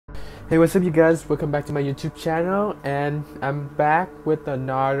Hey, what's up you guys? Welcome back to my YouTube channel, and I'm back with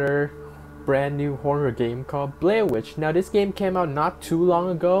another brand new horror game called Blair Witch. Now this game came out not too long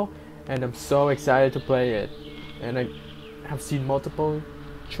ago and I'm so excited to play it. And I have seen multiple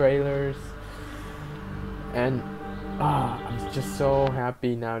trailers and I'm just so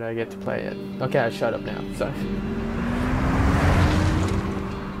happy now that I get to play it. Okay, I shut up now. Sorry.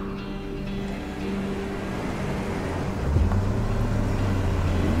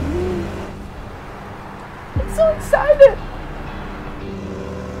 I'm so excited!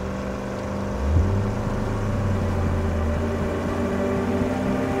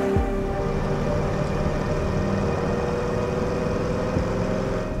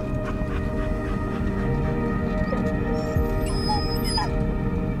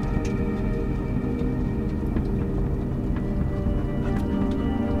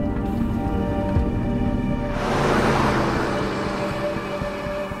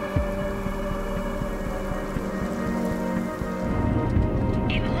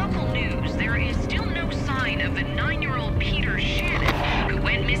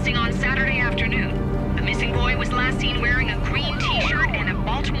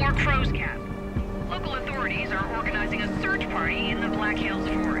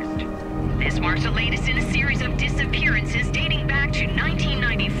 This marks the latest in a series of disappearances dating back to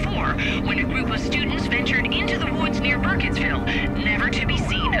 1994, when a group of students ventured into the woods near Burkittsville, never to be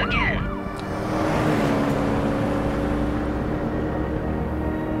seen again.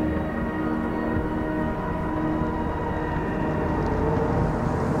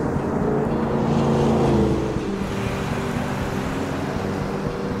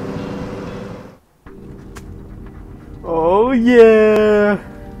 Oh yeah!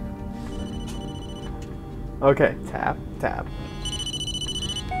 Okay, tap, tap.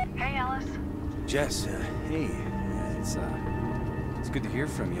 Hey, Alice. Jess, hey. It's good to hear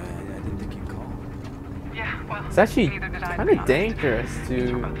from you. I didn't think you'd call. Yeah, well, It's actually kind of dangerous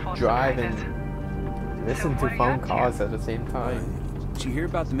to drive and listen to phone calls at the same time. Did you hear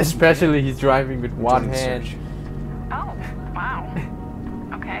about the missing Especially he's driving with one hand. Oh, wow.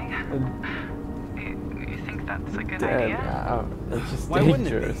 Okay. You think that's a good idea? Yeah, it's just Why wouldn't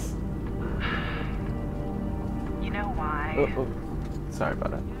it be? dangerous. You know why? Oh, sorry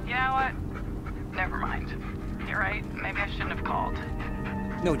about that. You know what? Never mind. You're right. Maybe I shouldn't have called.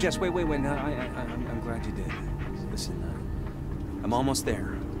 No, Jess, wait. No, I'm glad you did. Listen, I'm almost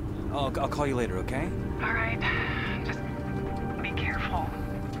there. I'll call you later, okay? All right. Just be careful.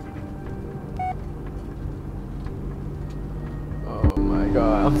 Oh my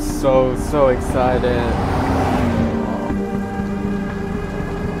god, I'm so excited.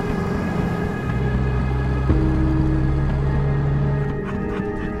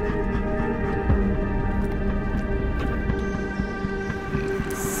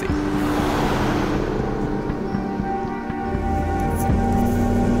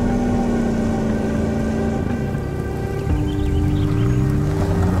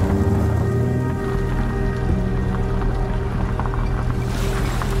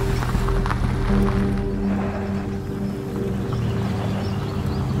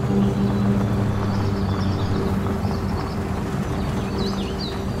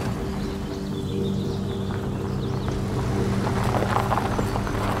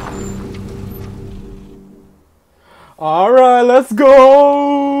 Alright, let's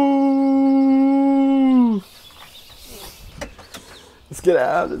go! Let's get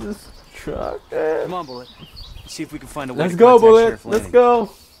out of this truck. Come on, Bullet. Let's see if we can find a way Let's to go, contact Bullet. Sheriff Let's Lanning.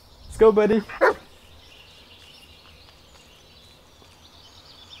 go. Let's go, buddy.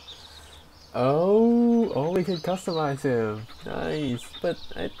 Oh, we can customize him. Nice. But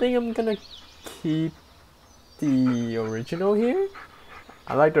I think I'm gonna keep the original here.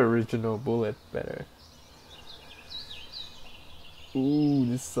 I like the original Bullet better. Ooh,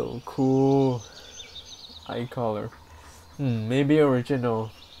 this is so cool. Eye color. Maybe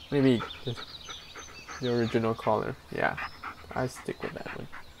original. Maybe the original color. Yeah, I stick with that one.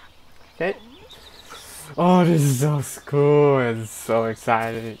 Okay. Oh, this is so cool and so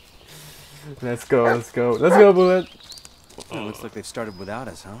exciting. Let's go, let's go. Let's go, Bullet. Oh, looks like they've started without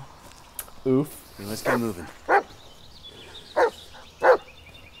us, huh? Oof. Okay, let's get moving.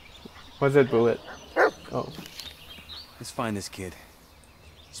 What's that, Bullet? Oh. Let's find this kid.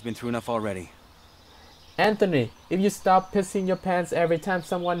 He's been through enough already. Anthony, if you stop pissing your pants every time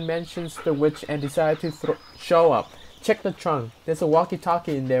someone mentions the witch and decide to show up, check the trunk. There's a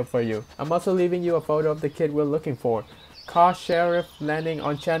walkie-talkie in there for you. I'm also leaving you a photo of the kid we're looking for. Call Sheriff Lanning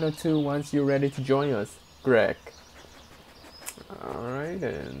on Channel 2 once you're ready to join us. Greg. Alright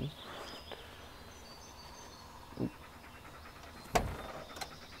then.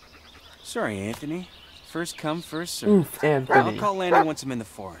 Sorry, Anthony. First come, first served. Oof, I'll Anthony. call Lanny once I'm in the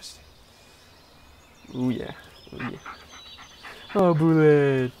forest. Ooh yeah. Ooh yeah. Oh,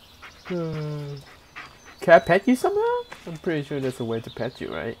 Bullet. Can I pet you somehow? I'm pretty sure there's a way to pet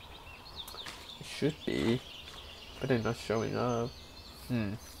you, right? It should be. But they're not showing up.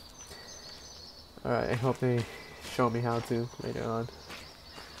 Alright, I hope they show me how to later on.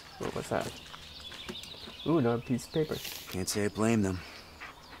 Oh, what's that? Ooh, another piece of paper. Can't say I blame them.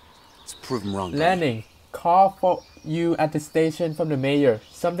 Let's prove them wrong. Landing. Call for you at the station from the mayor.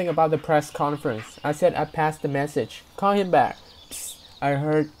 Something about the press conference. I said I passed the message. Call him back. Psst. I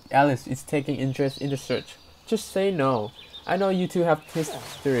heard Alice is taking interest in the search. Just say no. I know you two have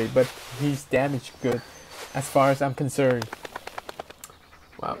history, but he's damaged good as far as I'm concerned.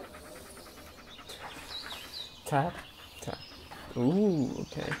 Wow. Tap. Tap. Ooh,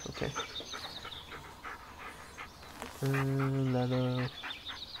 okay, okay. Leather.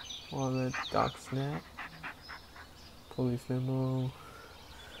 Wallet. Dog snack. Police limo.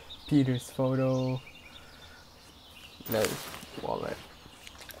 Peter's photo. Leather. Wallet.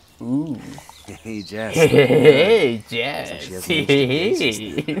 Ooh. Hey, Jess. Hey, Jess. She has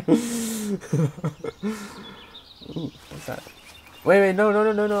Hey. Ooh, what's that? Wait, no.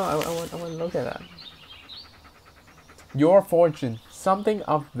 I want to look at that. Your fortune. Something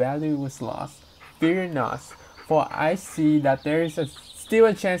of value was lost. Fear not, for I see that there is still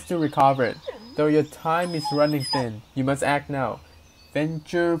a chance to recover it. Though your time is running thin, you must act now.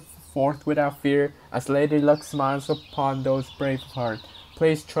 Venture forth without fear, as Lady Luck smiles upon those brave of heart.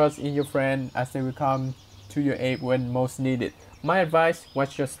 Place trust in your friend as they will come to your aid when most needed. My advice,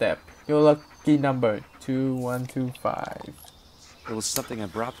 watch your step. Your lucky number, 2125. It was something I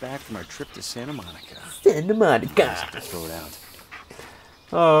brought back from our trip to Santa Monica. Santa Monica. Throw it out.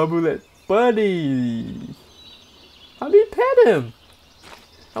 Oh, Bullet. Buddy. How do you pet him?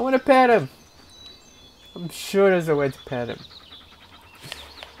 I want to pet him. I'm sure there's a way to pet him.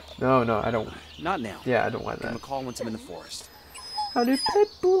 No, I don't. Not now. Yeah, I don't want Give him that. a call once I'm in the forest. How do you pet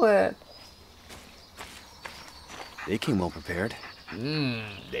Bullet? They came well prepared.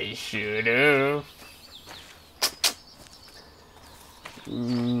 They sure do.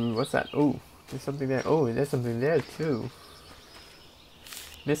 What's that? Oh, there's something there. Oh, there's something there too.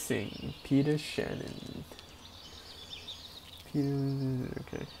 Missing. Peter Shannon.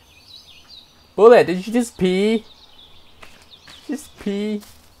 Okay. Bullet, did you just pee? Just pee.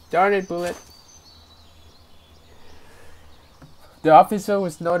 Darn it, Bullet. The officer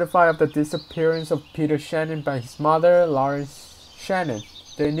was notified of the disappearance of Peter Shannon by his mother, Lawrence Shannon.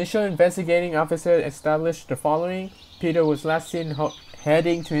 The initial investigating officer established the following. Peter was last seen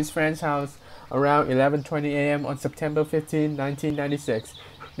heading to his friend's house around 11:20 a.m. on September 15, 1996.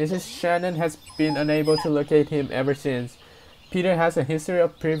 Mrs. Shannon has been unable to locate him ever since. Peter has a history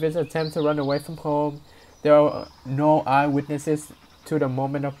of previous attempts to run away from home. There are no eyewitnesses to the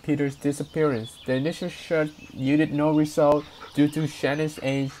moment of Peter's disappearance. The initial search yielded no result. Due to Shannon's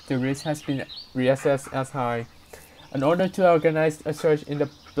age, the risk has been reassessed as high. In order to organize a search in the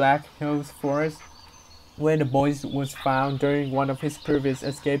Black Hills Forest, where the boy was found during one of his previous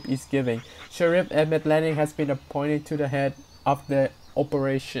escapes, is given. Sheriff Emmett Lanning has been appointed to the head of the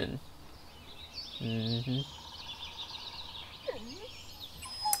operation.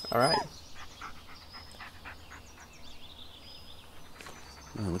 Alright.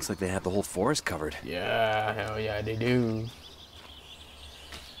 Well, it looks like they have the whole forest covered. Yeah, hell yeah, they do.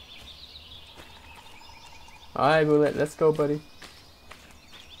 Alright, Bullet, let's go, buddy.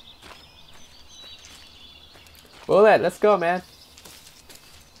 Bullet, let's go, man.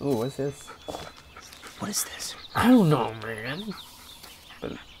 Ooh, what's this? What is this? I don't know, man.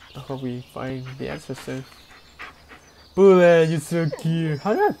 But I hope we find the answer soon. Bullet, you're so cute.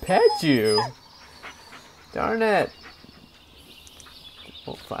 How do I pet you? Darn it.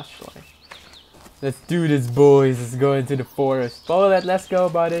 Oh, flashlight. Let's do this, boys. Let's go into the forest. Bullet, let's go,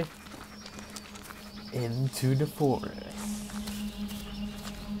 buddy. Into the forest.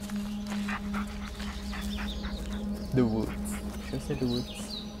 The woods. Should I say the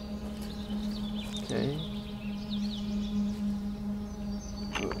woods? Okay.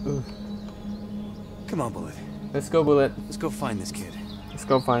 Come on, Bullet. Let's go, Bullet. Let's go find this kid. Let's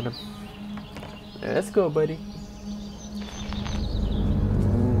go find him. Yeah, let's go, buddy.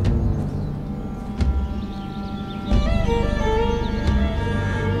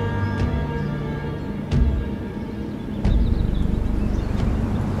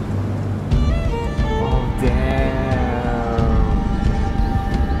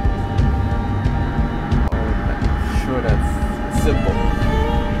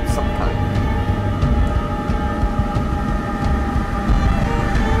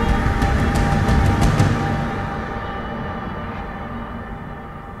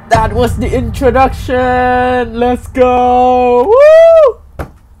 that was the introduction. Let's go. Woo!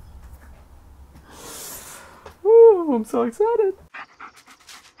 Woo! I'm so excited.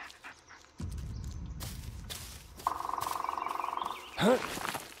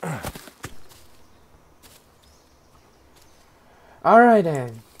 Alright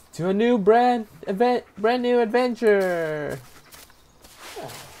then, to a new brand new adventure.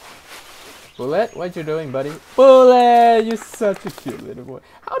 Bullet, what you doing, buddy? Bullet, you're such a cute little boy.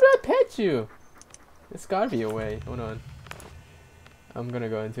 How do I pet you? There's gotta be a way. Hold on. I'm gonna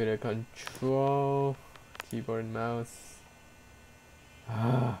go into the control, keyboard and mouse.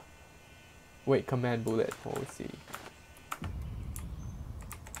 Wait, command bullet. Hold C.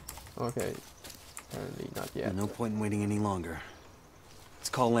 Okay, apparently not yet. No point in waiting any longer. Let's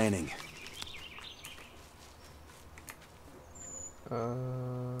call landing.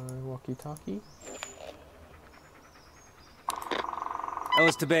 Walkie-talkie.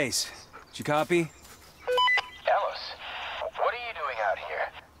 Ellis to base. Did you copy? Ellis, what are you doing out here?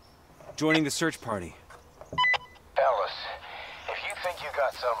 Joining the search party. Ellis, if you think you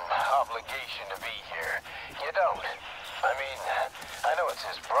got some obligation to be here, you don't. I mean, I know it's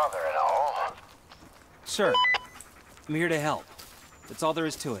his brother and all. Sir, I'm here to help. That's all there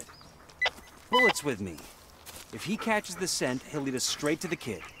is to it. Bullet's with me. If he catches the scent, he'll lead us straight to the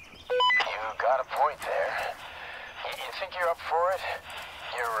kid. You got a point there. You think you're up for it?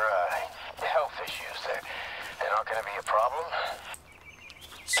 Your health issues, they're not gonna be a problem?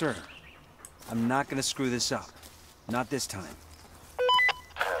 Sir, I'm not gonna screw this up. Not this time.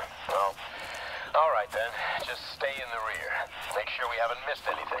 Well, all right then. Just stay in the rear. Make sure we haven't missed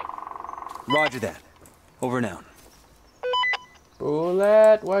anything. Roger that. Over and out.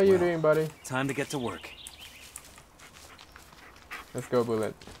 Bullet, what are you doing, buddy? Time to get to work. Let's go,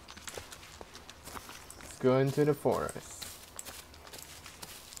 Bullet. Let's go into the forest.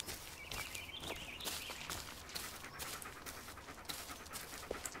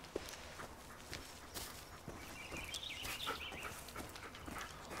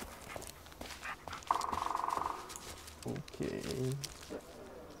 Okay.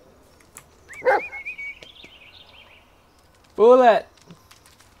 Bullet!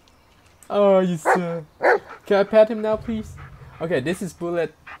 Oh, you suck. Can I pet him now, please? Okay, this is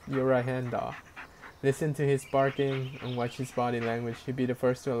Bullet, your right-hand dog. Listen to his barking and watch his body language. He'll be the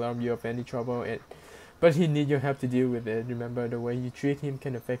first to alarm you of any trouble, but he needs your help to deal with it. Remember, the way you treat him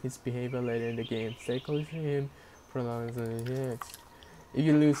can affect his behavior later in the game. Stay close to him for as long as he takes. If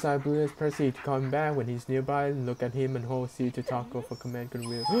you lose sight of Bullet, press E to call him back when he's nearby. Look at him and hold C to talk over command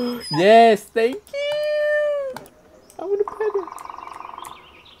goodwill. Yes, thank you! I want to pet him.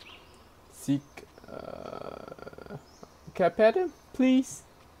 Seek, can I pet him, please?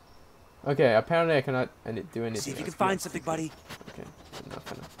 Okay, apparently I cannot do anything. See if you can find something, buddy. Okay, enough.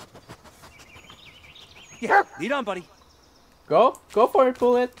 Yeah, lead on, buddy. Go for it,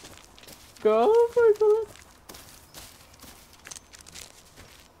 Bullet. Go for it, Bullet.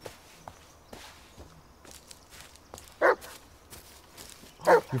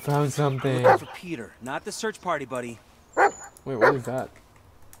 You found something. Looking for Peter, not the search party, buddy. Wait, what is that?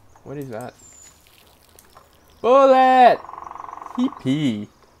 What is that? Bullet! He pee.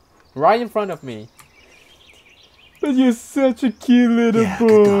 Right in front of me. But you're such a cute little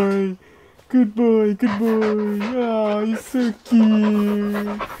boy. Good boy, good boy. Oh, you're so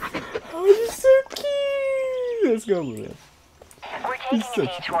cute. Oh, you're so cute. Let's go, Bullet. We're taking a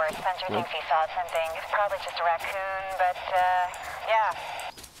detour. Spencer thinks he saw something. It's probably just a raccoon, but, yeah.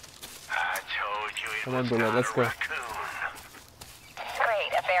 I told you it Come on, Bullet, let's go. Great,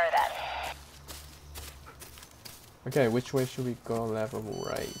 a bear then. Okay, which way should we go? Left or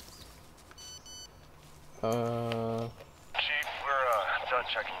right? Chief, we're done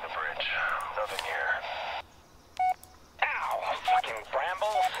checking the bridge. Nothing here. Ow! Fucking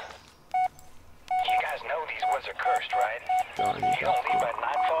brambles! You guys know these woods are cursed, right? Darn, You don't leave by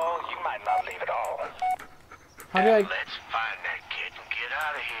nightfall, you might not leave at all. How do I? Let's find that kid and get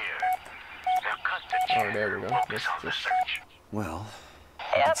out of here. Now cut the chair. Oh, there we go. Focus on the search. Well, I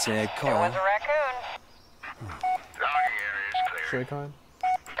could say I'd It call. was a raccoon. Logging area is clear. Should I call him?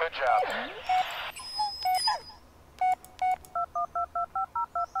 Good job.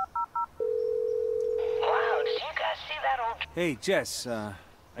 Wow, did you guys see that old... Hey, Jess, I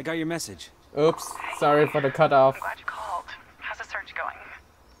got your message. Oops, sorry for the cutoff. Glad you called. How's the search going?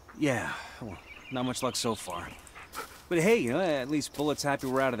 Yeah, well, not much luck so far. But hey, you know, at least Bullet's happy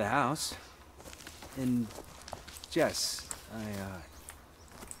we're out of the house. And, Jess,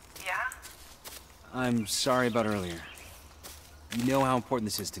 Yeah? I'm sorry about earlier. You know how important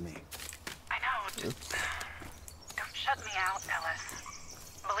this is to me. I know. Just don't shut me out, Ellis.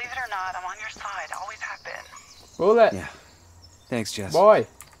 Believe it not, I'm on your side. Always have been. Bullet. Yeah. Thanks, Jess. Boy.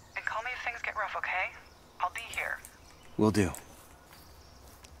 And call me if things get rough, okay? I'll be here. Will do.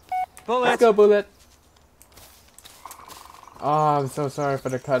 Bullet! Let's go, Bullet. Oh, I'm so sorry for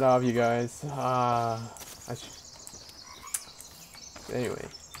the cut off, you guys. Anyway.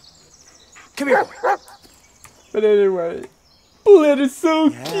 Come here, boy. But anyway, Bullet is so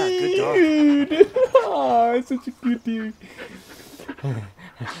Yeah, cute. good dog. Oh, it's such a cute dude.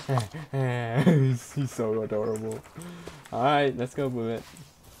 he's so adorable. Alright, let's go, Bullet.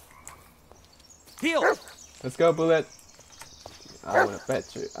 Heel! Let's go, Bullet. I wanna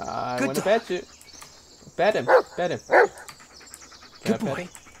pet you. I Good wanna dog. pet you. Pet him. Pet him. Can Good I pet boy.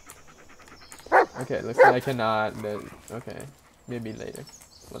 him? Okay, looks like I cannot. Then okay, maybe later.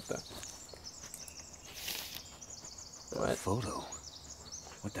 What the? A What? photo.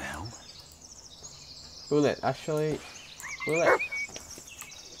 What the hell? Bullet, actually. Bullet.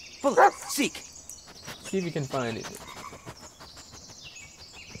 Bullet! Seek! See if you can find it.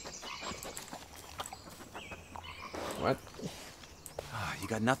 What? You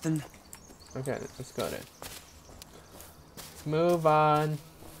got nothing? Okay, let's go then. Let's move on.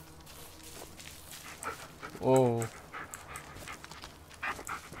 Oh.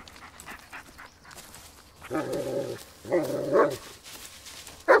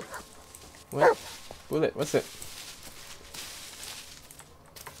 What? Bullet, what's it?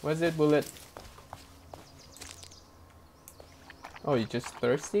 What's it, Bullet? Oh, you just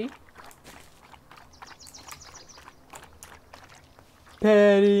thirsty?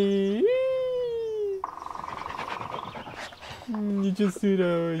 Patty! You just,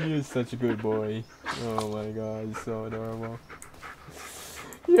 you're such a good boy. Oh my god, he's so adorable.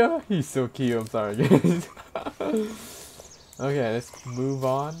 Yeah, he's so cute, I'm sorry guys. Okay, let's move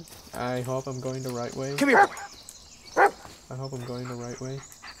on. I hope I'm going the right way. Come here, boy. I hope I'm going the right way.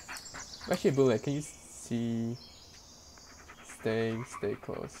 Actually, Bullet, can you see? Stay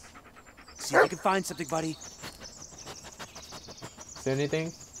close. See if you can find something, buddy. Is there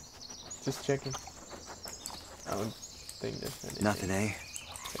anything? Just checking. I don't think there's anything. Nothing, eh?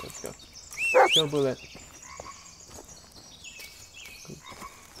 Okay, let's go. Let's go, Bullet.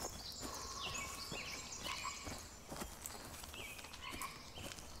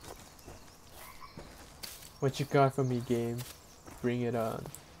 What you got for me, game? Bring it on.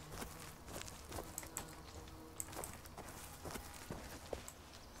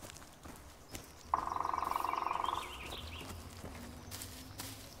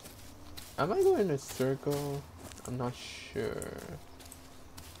 Am I going in a circle? I'm not sure.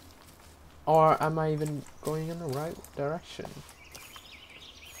 Or am I even going in the right direction?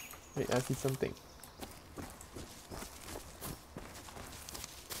 Wait, I see something.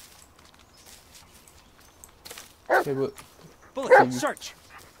 Okay, but Bullet, search!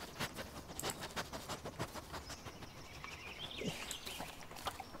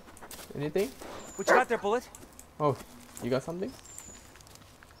 anything? What you got there, Bullet? Oh, you got something?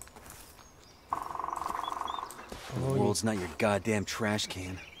 The world's not your goddamn trash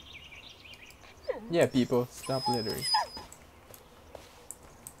can. Yeah, people, stop littering.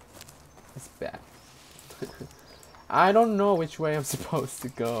 It's bad. I don't know which way I'm supposed to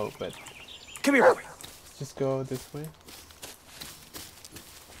go, but Come here, boy. let's just go this way.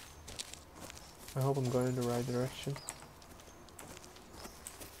 I hope I'm going in the right direction.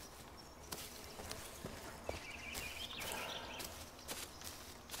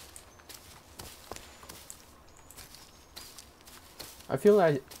 I feel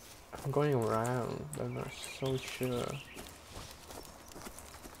like I'm going around, but I'm not so sure.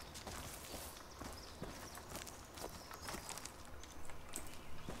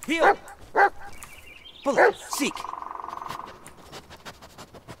 Heel! Bullet, seek!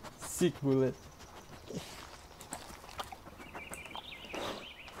 Seek, Bullet.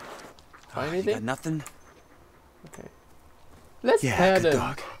 Find You anything? got nothing? Okay. Let's Yeah, pet good him.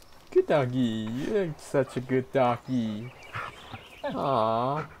 dog. Good doggy. You're such a good doggy.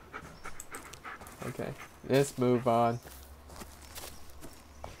 Aww. Okay, let's move on.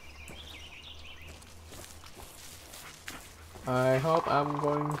 I hope I'm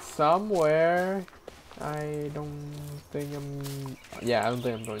going somewhere. I don't think I'm... Yeah, I don't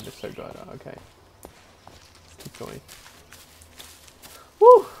think I'm going to Sargada. Okay. Let's keep going.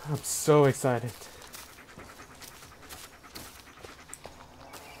 Woo! I'm so excited.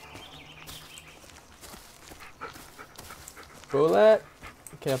 Bullet!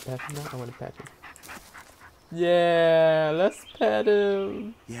 Okay, I'll pet him now. I want to pet him. Yeah, let's pet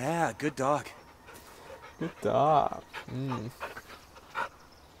him. Yeah, good dog. Good dog. Mm.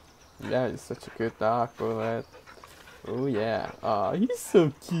 Yeah, he's such a good dog, Bullet. Oh yeah. Aw, he's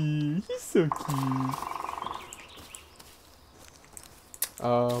so cute. He's so cute.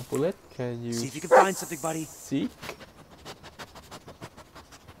 Bullet, can you See if you can find something, buddy. seek?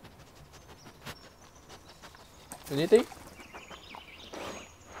 Anything?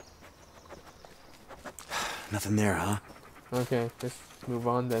 Nothing there, huh? Okay, let's move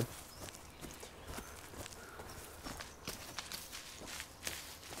on then.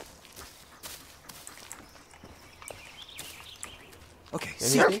 Okay,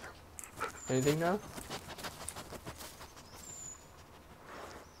 Anything? seek. Anything now?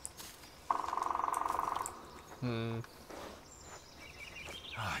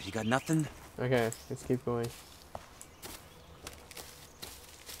 Ah, you got nothing? Okay, let's keep going.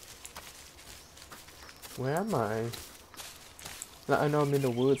 Where am I? I know I'm in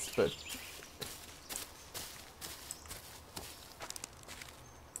the woods, but...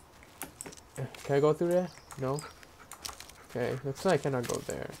 Can I go through there? No? Okay, looks like I cannot go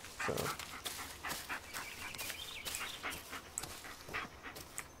there, so...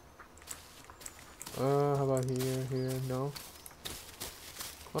 How about here, here, no?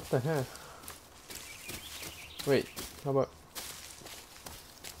 What the heck? Wait, how about...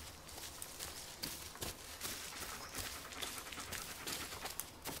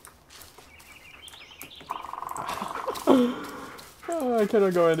 Oh, I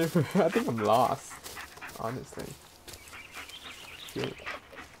cannot go anywhere. I think I'm lost, honestly. Here.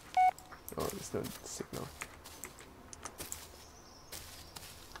 Oh, there's no signal.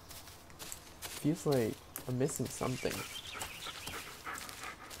 Feels like I'm missing something.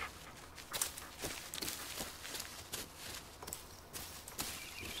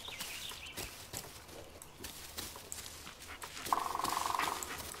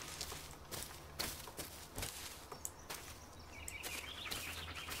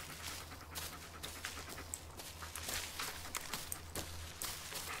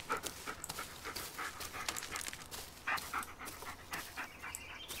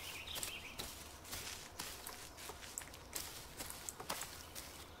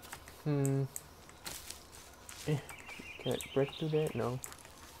 Can I break through that? No.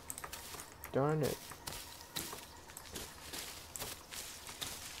 Darn it.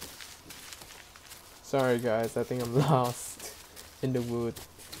 Sorry guys, I think I'm lost in the wood.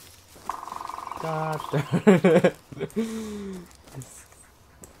 God darn it. Can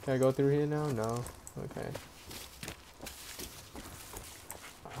I go through here now? No. Okay.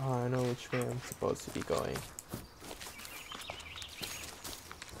 Oh, I know which way I'm supposed to be going.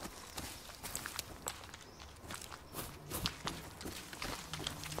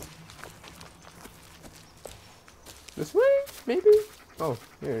 This way? Maybe? Oh,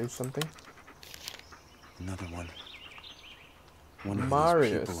 here is something. Another one. Wonder who those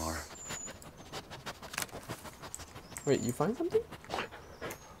Marius. people are. Wait, you find something?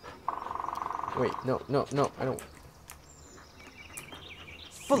 Wait, no, no, no, I don't.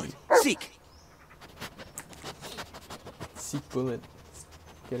 Bullet, seek. Seek bullet. It's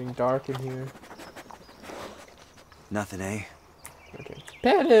getting dark in here. Nothing, eh? Okay.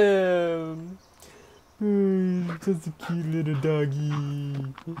 Pet him! Just a cute little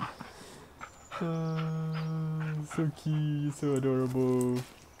doggy. So cute, so adorable.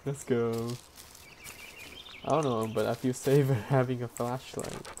 Let's go. I don't know, but I feel safer having a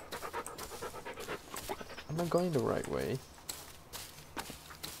flashlight. Am I going the right way?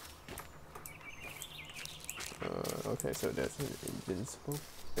 Okay, so that's an invincible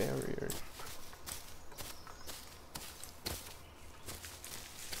barrier.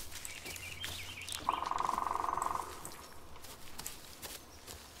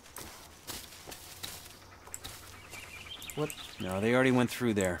 What? No, they already went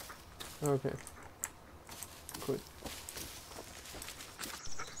through there. Okay. Good.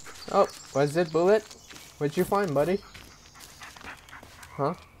 Oh, what's it, Bullet? What'd you find, buddy?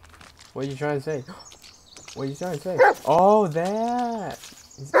 Huh? What are you trying to say? What are you trying to say? Oh, that!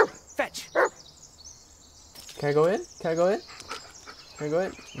 Fetch! Can I go in? Can I go in? Can I go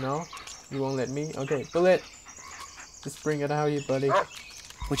in? No? You won't let me? Okay, Bullet! Just bring it out here, buddy.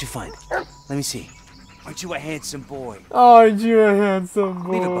 What'd you find? Let me see. Aren't you a handsome boy? Oh, aren't you a handsome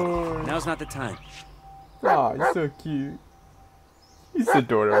boy? Leave it, buddy. Now's not the time. Oh, you're so cute. He's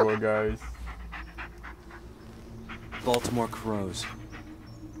adorable, guys. Baltimore crows.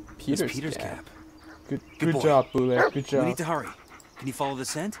 Peter's Peter's cap. cap. Good boy. job, Bullet. Good We job. need to hurry. Can you follow the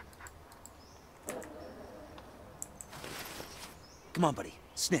scent? Come on, buddy.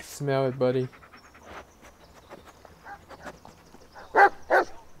 Sniff. Smell it, buddy.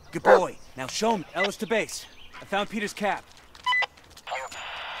 Good boy. Now show me. Ellis to base. I found Peter's cap.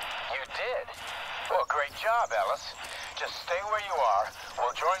 You did? Well, great job, Ellis. Just stay where you are.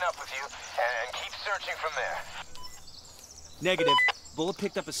 We'll join up with you and keep searching from there. Negative. Bullet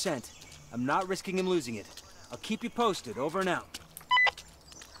picked up a scent. I'm not risking him losing it. I'll keep you posted. Over and out.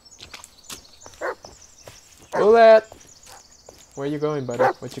 Bullet! Where you going, buddy?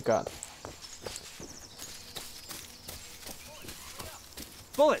 What you got?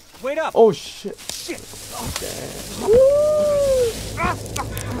 Bullet, wait up! Oh shit! Shit! Damn.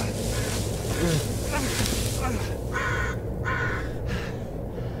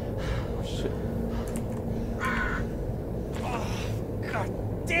 Oh shit! God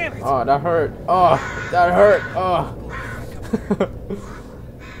damn it! Oh, that hurt! Oh, that hurt! Oh!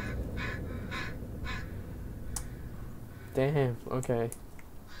 Damn. Okay.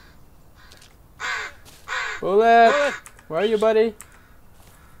 Bullet! Where are you, buddy?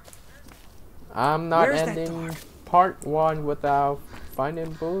 I'm not Where's that ending dog? part 1 without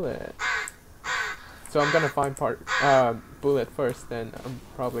finding Bullet. So I'm gonna find Bullet first, then I'm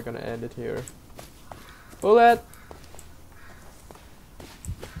probably gonna end it here. Bullet!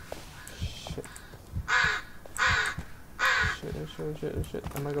 Shit. Shit.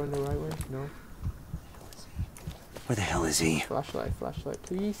 Am I going the right way? No. Where the hell is he? Flashlight,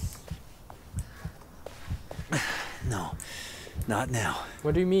 please. No, not now.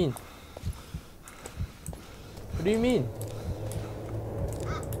 What do you mean? What do you mean?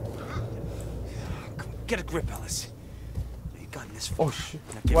 Get a grip, Ellis. You've gotten this far. Oh shit.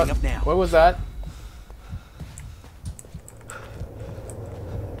 Not giving up now. What was that?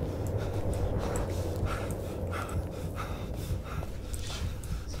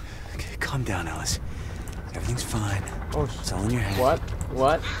 Okay, calm down, Ellis. Everything's fine. Oh It's shit. all in your head.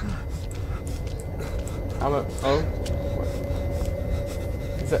 What? Oh. What?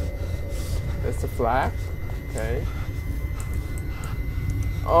 Is that? That's a flag? Okay.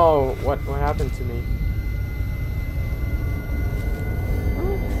 Oh, what happened to me?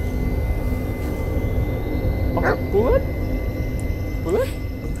 Oh, bullet? Bullet?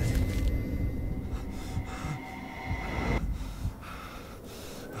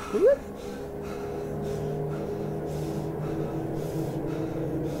 Bullet?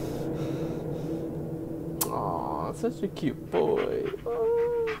 Aw, such a cute boy.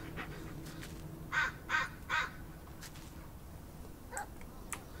 Oh.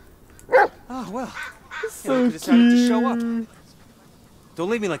 Oh, well. So you decided to show up. cute. Don't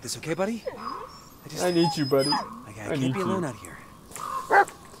leave me like this, okay, buddy? I need you, buddy. I can't need be you. alone out here.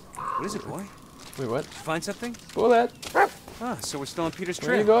 What is it, boy? Wait, what? Did you find something? Bullet. Ah, so we're still on Peter's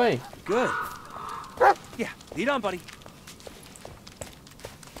Where are you trail. going? Good. Yeah, lead on, buddy.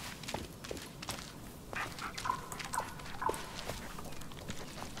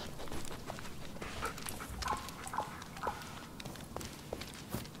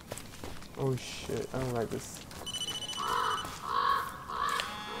 Oh shit, I don't like this.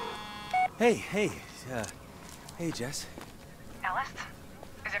 Hey, Jess. Ellis,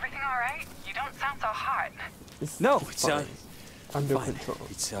 is everything all right? You don't sound so hot. No, it's it's fine. Under fine. control.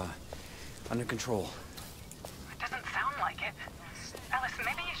 It's under control. It doesn't sound like it. Ellis,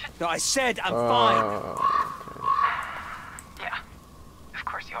 maybe you should... No, I said I'm fine. Yeah, of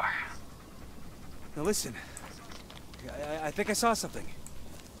course you are. Now listen, I think I saw something.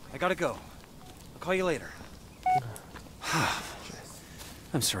 I gotta go. I'll call you later.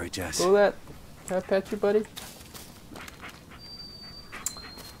 I'm sorry, Jess. Bullet, can I pet you, buddy?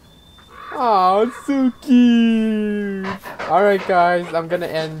 Oh, it's so cute. Alright guys, I'm gonna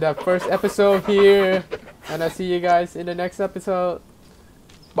end the first episode here. And I'll see you guys in the next episode.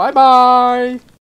 Bye bye!